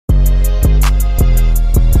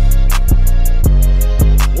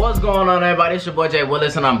going on, everybody? It's your boy Jay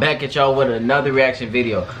Willis, and I'm back at y'all with another reaction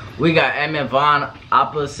video. We got Em&Von,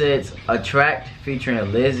 Opposites Attract,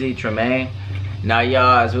 featuring Lizzy, Tremaine. Now,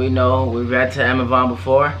 y'all, as we know, we've read to Em&Von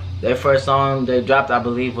before. Their first song they dropped, I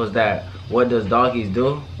believe, was that "What Does Doggies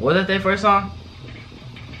Do?" Was it their first song?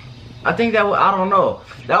 I think that was, I don't know.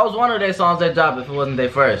 That was one of their songs they dropped if it wasn't their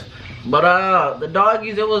first. But the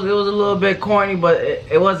Doggies, it was a little bit corny, but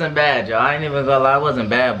it wasn't bad, y'all. I ain't even gonna lie, it wasn't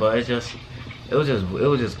bad, but it was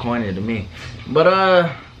just corny to me.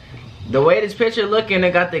 But the way this picture looking, they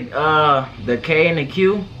got the K and the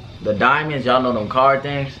Q, the diamonds, y'all know them card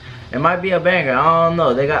things. It might be a banger. I don't know.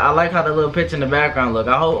 I like how the little picture in the background look.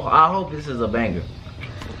 I hope this is a banger.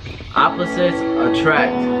 Opposites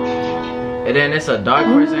Attract. And then it's a dark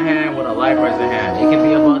person hand with a light person hand. It can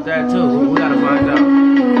be about that too. We gotta find out.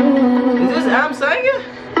 Is this Em singing?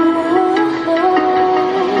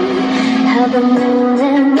 How the moon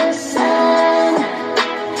and the sun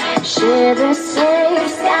share the same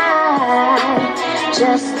sky.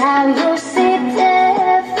 Just how you see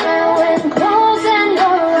different when closing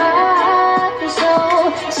your eyes. So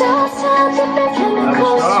time to make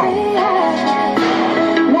chemicals react.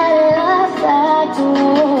 Let love that do.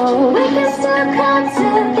 We can still come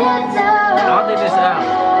together. How did this out?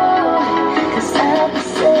 'Cause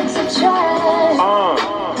opposites attract.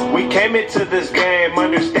 We came into this game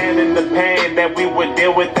understanding the pain that we would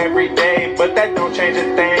deal with every day, but that don't change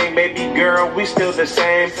a thing, baby girl, we still the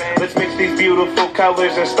same. Let's mix these beautiful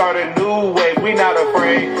colors and start a new wave. We not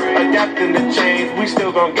afraid, adapting to change, we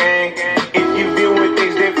still gon' gang. If you viewing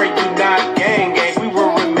things different, you not gang. We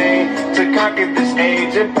will remain to conquer this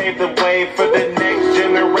age and pave the way for the next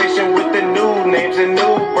generation with the new names and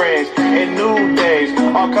new brands and new days.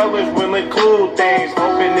 All colors will include things,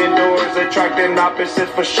 opening doors, attracting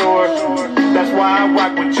opposites for sure. That's why I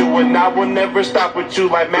rock with you and I will never stop with you.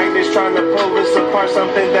 Like magnets trying to pull us apart,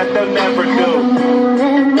 something that they'll never do.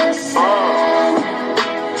 And the sun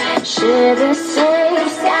share the same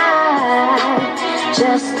sky.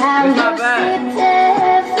 Just how It's you not bad. see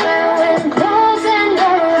different when closing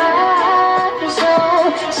your eyes. So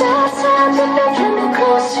time to make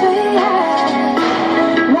chemicals react.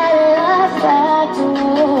 Let love that do.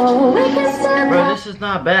 We can still. Bro, this is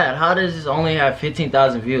not bad. How does this only have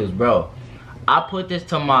 15,000 views, bro? I put this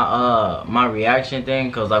to my my reaction thing,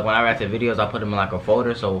 cause like when I react to videos, I put them in like a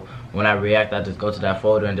folder. So when I react, I just go to that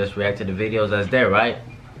folder and just react to the videos that's there, right?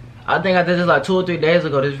 I think I did this like 2 or 3 days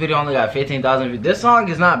ago. This video only got 15,000 views. This song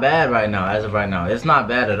is not bad right now, as of right now. It's not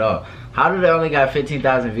bad at all. How did they only got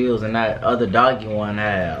 15,000 views and that other doggy one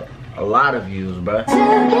had a lot of views, bro? A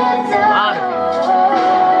lot of views.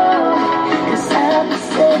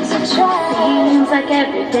 Seems like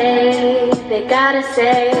every day they gotta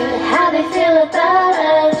say how they feel about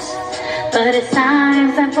us, but it's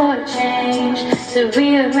time for a change, to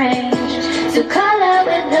rearrange, to color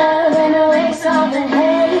with love and erase all the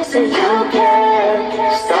hate. So you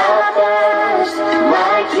can't stop us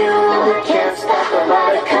like you can't stop a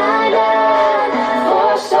lot of kind of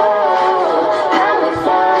force. How we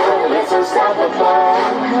fly, it's unstoppable.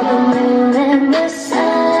 How the moon and the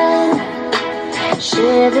sun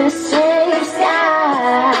share the same sky.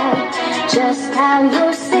 Just how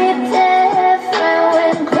you see different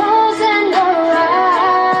when closing your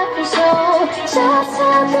eyes. So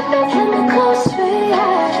time to make chemicals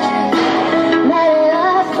react. Let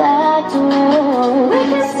love that do. We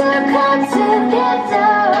can still come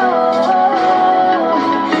together.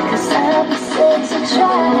 'Cause opposites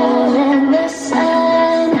attract. In the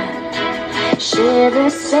sun share the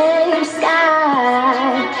same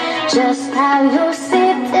sky. Just how you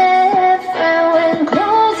see different when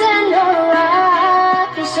closing your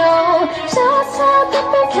eyes. So time to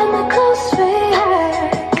make chemicals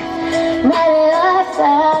react. Let love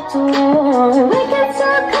that do. We can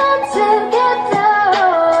still come together.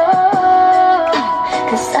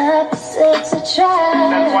 'Cause opposites attract.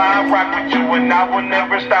 That's why I rock with you and I will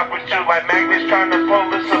never stop with you. Like magnets trying to pull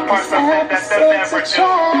us apart, something that they'll never do.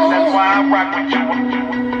 That's why I rock with you.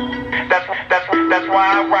 That's why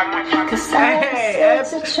I rock with you. Hey,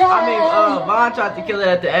 Von tried to kill it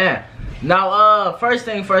at the end. Now, first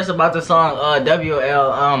thing first about the song,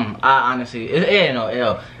 WL, I honestly, it ain't no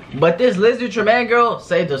L. But this Lizzy Tremaine girl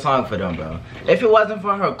saved the song for them, bro. If it wasn't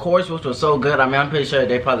for her chorus, which was so good, I mean, I'm pretty sure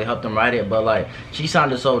they probably helped them write it, but like, she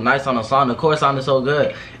sounded so nice on the song, the chorus sounded so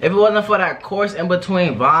good. If it wasn't for that chorus in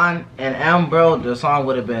between Von and Em, bro, the song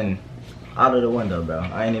would have been out of the window, bro.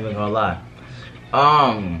 I ain't even gonna lie.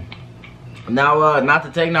 Now, not to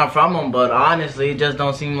take nothing from them, but honestly, it just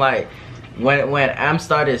don't seem like when Em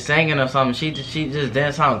started singing or something, she just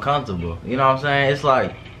didn't sound comfortable. You know what I'm saying? It's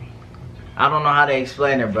like I don't know how to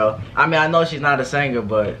explain it, bro. I mean, I know she's not a singer,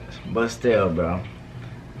 but still, bro.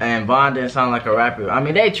 And Von didn't sound like a rapper. I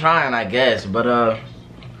mean, they trying, I guess, but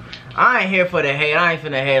I ain't here for the hate. I ain't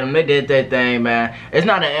finna hate them. They did their thing, man. It's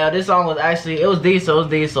not an L. This song was actually, it was decent. It was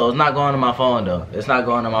decent. It's not going to my phone, though. It's not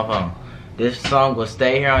going to my phone. This song will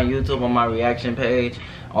stay here on YouTube on my reaction page.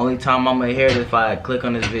 Only time I'm gonna hear it is if I click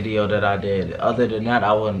on this video that I did. Other than that,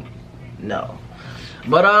 I wouldn't know.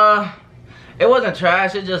 But it wasn't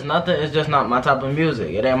trash. It's just nothing. It's just not my type of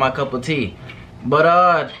music. It ain't my cup of tea.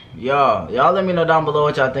 But y'all let me know down below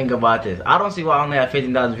what y'all think about this. I don't see why I only have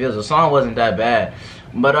 15,000 views. The song wasn't that bad.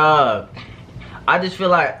 But I just feel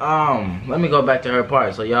like let me go back to her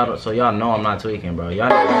part so y'all know I'm not tweaking, bro. Y'all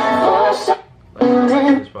know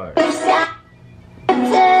this part. Did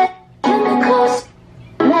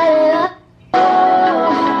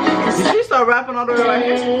she start rapping all the way right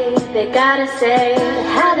here? They gotta say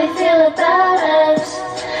how they feel about us,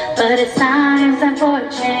 but it's time for a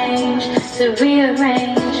change, to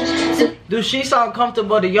rearrange. Do she sound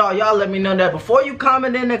comfortable to y'all? Y'all let me know that before you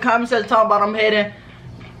comment in the comment section talking about I'm hating.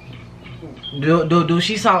 Do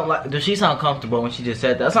she sound comfortable when she just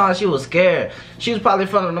said that? That sounded like she was scared. She was probably in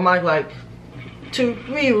front of the mic like to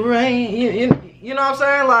rearrange. You know what I'm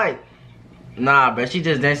saying? Like, nah, but she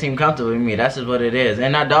just didn't seem comfortable with me. That's just what it is.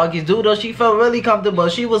 And our doggies do though. She felt really comfortable.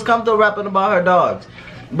 She was comfortable rapping about her dogs.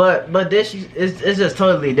 But this it's just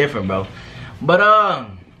totally different, bro. But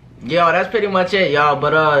yo, that's pretty much it, y'all.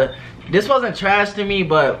 But this wasn't trash to me,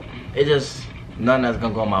 but it just nothing that's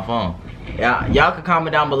gonna go on my phone. Yeah, y'all can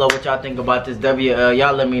comment down below what y'all think about this WL.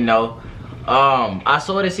 Y'all let me know. I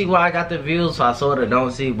sort of see why I got the views, so I sort of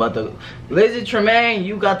don't see. But the Lizzy Tremaine,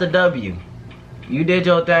 you got the W. You did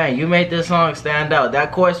your thing. You made this song stand out.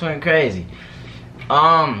 That chorus went crazy.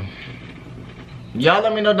 Y'all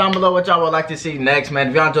let me know down below what y'all would like to see next, man.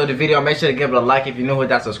 If y'all enjoyed the video, make sure to give it a like. If you're new, hit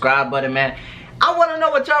that subscribe button, man. I want to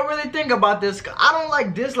know what y'all really think about this. I don't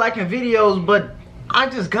like disliking videos, but I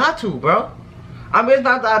just got to, bro. I mean, it's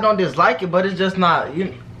not that I don't dislike it, but it's just not.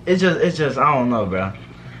 It's just. I don't know, bro.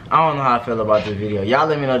 I don't know how I feel about this video. Y'all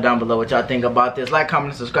let me know down below what y'all think about this. Like, comment,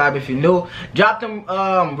 and subscribe if you're new. Drop them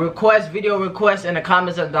video requests in the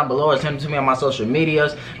comments section down below or send them to me on my social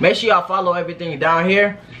medias. Make sure y'all follow everything down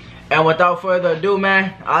here. And without further ado,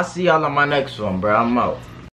 man, I'll see y'all on my next one, bro. I'm out.